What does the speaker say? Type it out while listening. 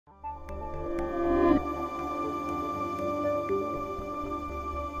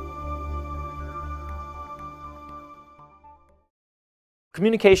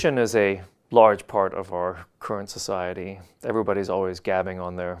Communication is a large part of our current society. Everybody's always gabbing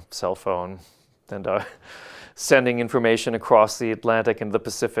on their cell phone and sending information across the Atlantic and the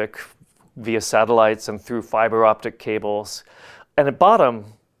Pacific via satellites and through fiber optic cables. And at bottom,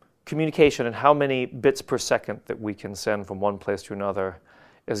 communication and how many bits per second that we can send from one place to another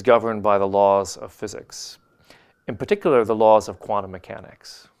is governed by the laws of physics, in particular the laws of quantum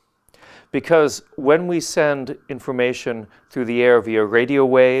mechanics. Because when we send information through the air via radio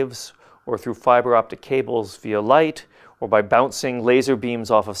waves or through fiber optic cables via light or by bouncing laser beams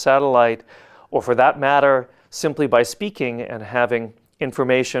off of satellite, or for that matter, simply by speaking and having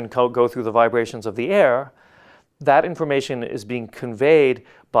information go through the vibrations of the air, that information is being conveyed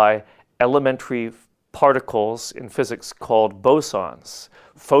by elementary particles in physics called bosons.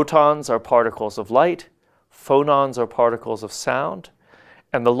 Photons are particles of light, phonons are particles of sound,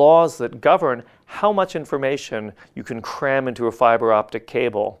 and the laws that govern how much information you can cram into a fiber optic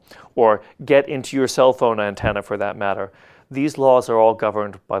cable or get into your cell phone antenna for that matter, these laws are all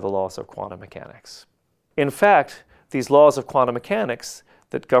governed by the laws of quantum mechanics. In fact, these laws of quantum mechanics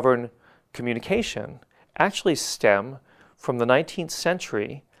that govern communication actually stem from the 19th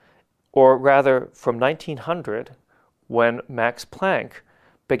century, or rather from 1900, when Max Planck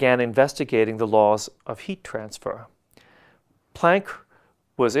began investigating the laws of heat transfer. Planck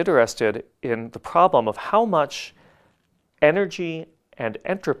was interested in the problem of how much energy and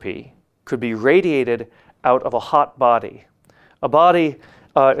entropy could be radiated out of a hot body. A body,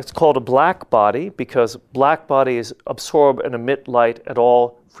 it's called a black body because black bodies absorb and emit light at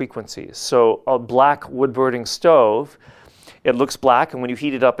all frequencies. So a black wood-burning stove, it looks black, and when you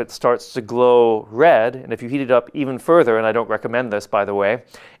heat it up, it starts to glow red. And if you heat it up even further, and I don't recommend this, by the way,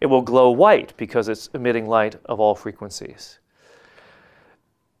 it will glow white because it's emitting light of all frequencies.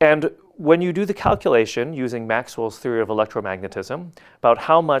 And when you do the calculation using Maxwell's theory of electromagnetism about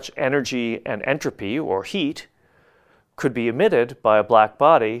how much energy and entropy, or heat, could be emitted by a black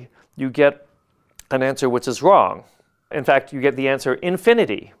body, you get an answer which is wrong. In fact, you get the answer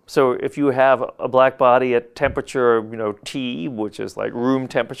infinity. So if you have a black body at temperature, T, which is like room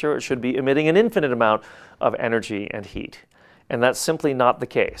temperature, it should be emitting an infinite amount of energy and heat. And that's simply not the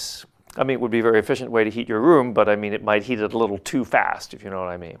case. I mean, it would be a very efficient way to heat your room, but I mean, it might heat it a little too fast, if you know what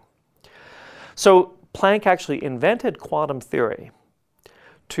I mean. So Planck actually invented quantum theory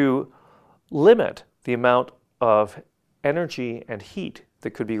to limit the amount of energy and heat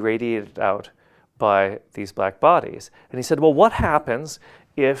that could be radiated out by these black bodies. And he said, well, what happens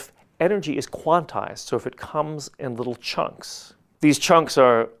if energy is quantized, so if it comes in little chunks? These chunks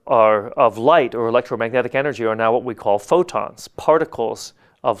are of light or electromagnetic energy are now what we call photons, particles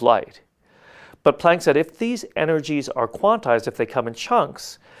of light. But Planck said if these energies are quantized, if they come in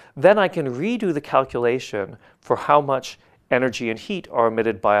chunks, then I can redo the calculation for how much energy and heat are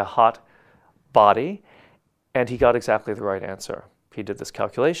emitted by a hot body, and he got exactly the right answer. He did this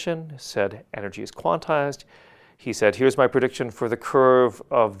calculation, said energy is quantized. He said, here's my prediction for the curve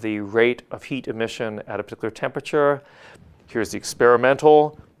of the rate of heat emission at a particular temperature. Here's the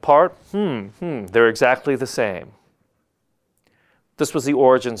experimental part. They're exactly the same. This was the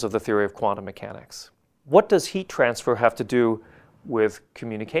origins of the theory of quantum mechanics. What does heat transfer have to do with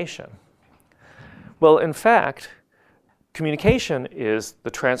communication? Well, in fact, communication is the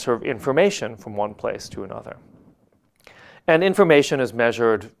transfer of information from one place to another. And information is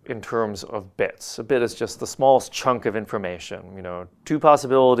measured in terms of bits. A bit is just the smallest chunk of information. Two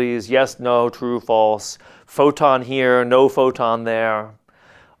possibilities, yes, no, true, false, photon here, no photon there.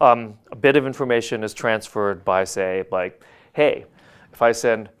 A bit of information is transferred by, say, like, hey, if I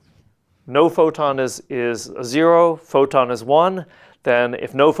send no photon is 0, photon is 1, then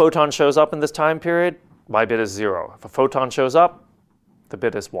if no photon shows up in this time period, my bit is 0. If a photon shows up, the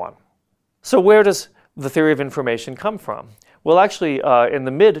bit is 1. So where does the theory of information come from? Well, actually, in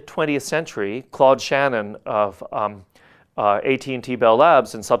the mid-20th century, Claude Shannon of AT&T Bell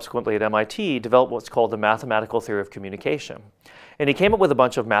Labs and subsequently at MIT developed what's called the mathematical theory of communication. And he came up with a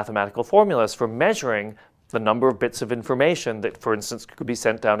bunch of mathematical formulas for measuring the number of bits of information that, for instance, could be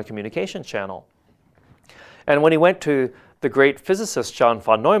sent down a communication channel. And when he went to the great physicist John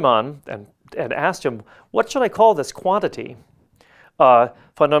von Neumann and asked him, what should I call this quantity? Von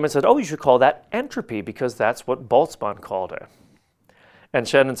Neumann said, oh, you should call that entropy because that's what Boltzmann called it. And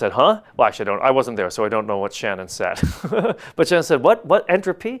Shannon said, huh? Well, actually, I wasn't there, so I don't know what Shannon said. But Shannon said, what,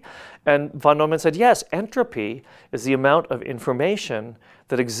 entropy? And von Neumann said, yes, entropy is the amount of information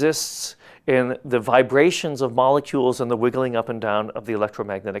that exists in the vibrations of molecules and the wiggling up and down of the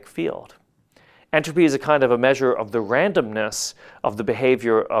electromagnetic field. Entropy is a kind of a measure of the randomness of the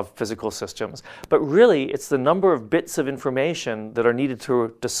behavior of physical systems. But really, it's the number of bits of information that are needed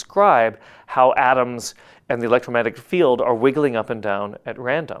to describe how atoms and the electromagnetic field are wiggling up and down at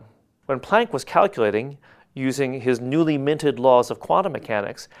random. When Planck was calculating, using his newly minted laws of quantum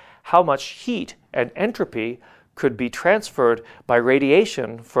mechanics, how much heat and entropy could be transferred by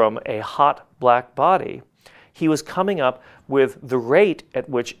radiation from a hot black body, he was coming up with the rate at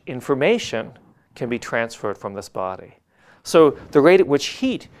which information can be transferred from this body. So the rate at which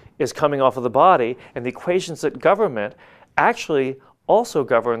heat is coming off of the body and the equations that govern it actually also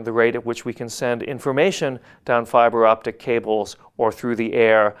govern the rate at which we can send information down fiber optic cables or through the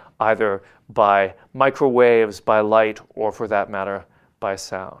air, either by microwaves, by light, or for that matter, by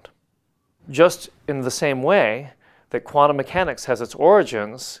sound. Just in the same way that quantum mechanics has its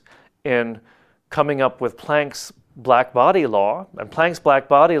origins in coming up with Planck's black body law, and Planck's black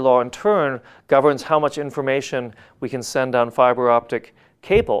body law in turn governs how much information we can send down fiber optic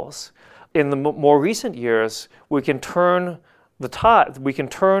cables. In the more recent years, we can turn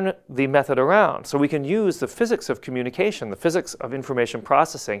the method around. So we can use the physics of communication, the physics of information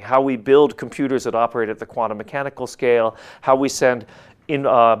processing, how we build computers that operate at the quantum mechanical scale, how we send in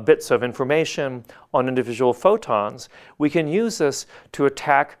bits of information on individual photons. We can use this to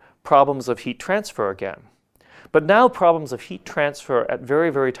attack problems of heat transfer again. But now problems of heat transfer at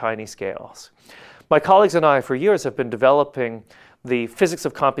very, very tiny scales. My colleagues and I for years have been developing the physics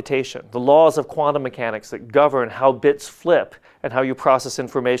of computation, the laws of quantum mechanics that govern how bits flip and how you process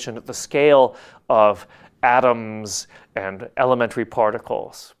information at the scale of atoms and elementary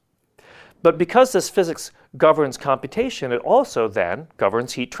particles. But because this physics governs computation, it also then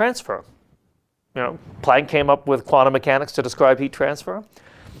governs heat transfer. Planck came up with quantum mechanics to describe heat transfer.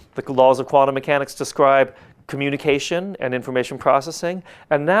 The laws of quantum mechanics describe communication and information processing.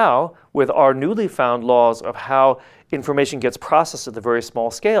 And now, with our newly found laws of how information gets processed at the very small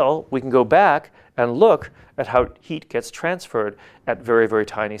scale, we can go back and look at how heat gets transferred at very, very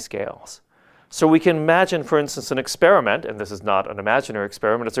tiny scales. So we can imagine, for instance, an experiment, and this is not an imaginary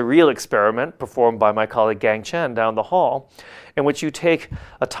experiment, it's a real experiment performed by my colleague Gang Chen down the hall, in which you take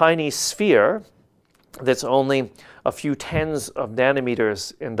a tiny sphere that's only a few tens of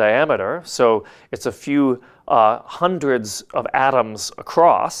nanometers in diameter, so it's a few hundreds of atoms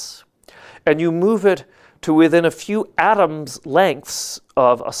across, and you move it to within a few atoms lengths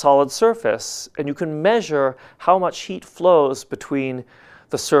of a solid surface, and you can measure how much heat flows between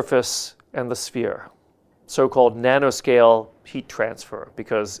the surface and the sphere. So-called nanoscale heat transfer,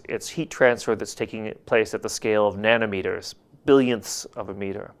 because it's heat transfer that's taking place at the scale of nanometers, billionths of a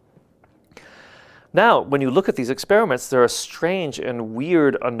meter. Now, when you look at these experiments, there are strange and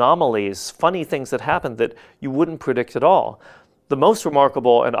weird anomalies, funny things that happen that you wouldn't predict at all. The most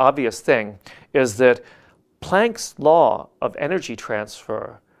remarkable and obvious thing is that Planck's law of energy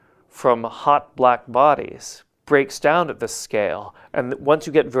transfer from hot black bodies breaks down at this scale. And once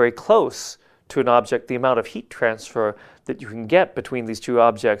you get very close to an object, the amount of heat transfer that you can get between these two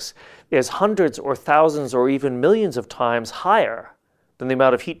objects is hundreds or thousands or even millions of times higher than the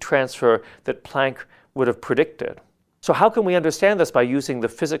amount of heat transfer that Planck would have predicted. So how can we understand this by using the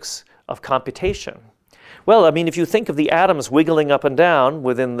physics of computation? Well, I mean, if you think of the atoms wiggling up and down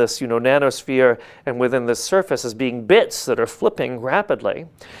within this, nanosphere and within this surface as being bits that are flipping rapidly,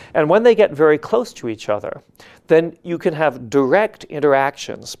 and when they get very close to each other, then you can have direct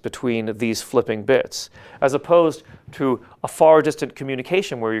interactions between these flipping bits, as opposed to a far distant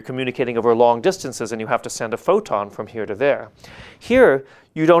communication where you're communicating over long distances and you have to send a photon from here to there. Here,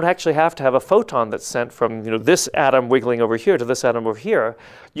 you don't actually have to have a photon that's sent from this atom wiggling over here to this atom over here.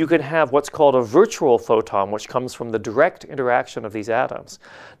 You can have what's called a virtual photon, which comes from the direct interaction of these atoms.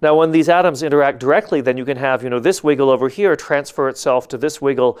 Now, when these atoms interact directly, then you can have this wiggle over here transfer itself to this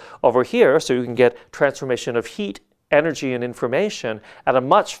wiggle over here, so you can get transformation of heat, energy, and information at a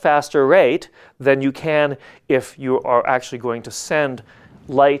much faster rate than you can if you are actually going to send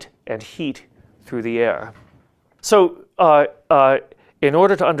light and heat through the air. So in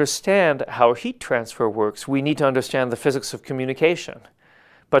order to understand how heat transfer works, we need to understand the physics of communication.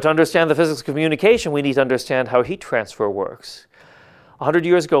 But to understand the physics of communication, we need to understand how heat transfer works. 100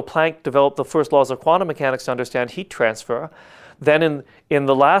 years ago, Planck developed the first laws of quantum mechanics to understand heat transfer. Then in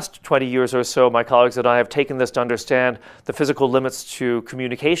the last 20 years or so, my colleagues and I have taken this to understand the physical limits to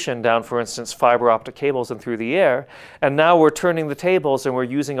communication down, for instance, fiber optic cables and through the air. And now we're turning the tables and we're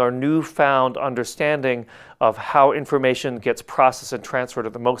using our newfound understanding of how information gets processed and transferred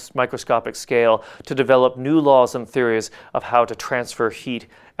at the most microscopic scale to develop new laws and theories of how to transfer heat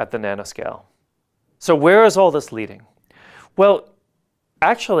at the nanoscale. So where is all this leading? Well,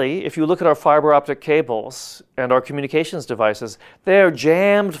 Actually, if you look at our fiber optic cables and our communications devices, they're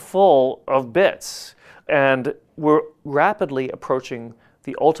jammed full of bits. And we're rapidly approaching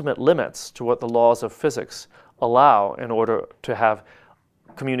the ultimate limits to what the laws of physics allow in order to have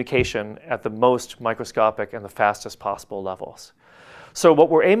communication at the most microscopic and the fastest possible levels. So what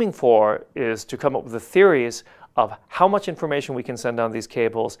we're aiming for is to come up with the theories of how much information we can send down these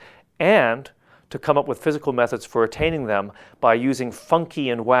cables and to come up with physical methods for attaining them by using funky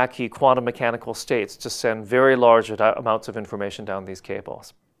and wacky quantum mechanical states to send very large amounts of information down these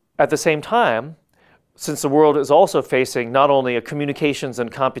cables. At the same time, since the world is also facing not only a communications and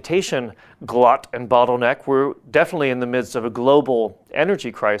computation glut and bottleneck, we're definitely in the midst of a global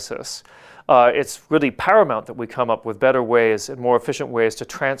energy crisis. It's really paramount that we come up with better ways and more efficient ways to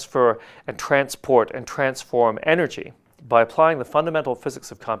transfer and transport and transform energy by applying the fundamental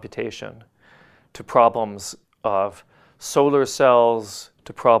physics of computation to problems of solar cells,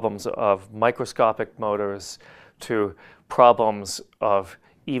 to problems of microscopic motors, to problems of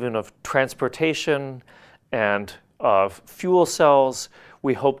even of transportation and of fuel cells.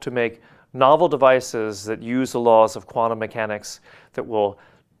 We hope to make novel devices that use the laws of quantum mechanics that will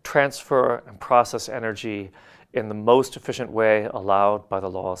transfer and process energy in the most efficient way allowed by the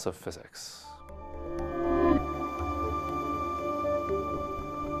laws of physics.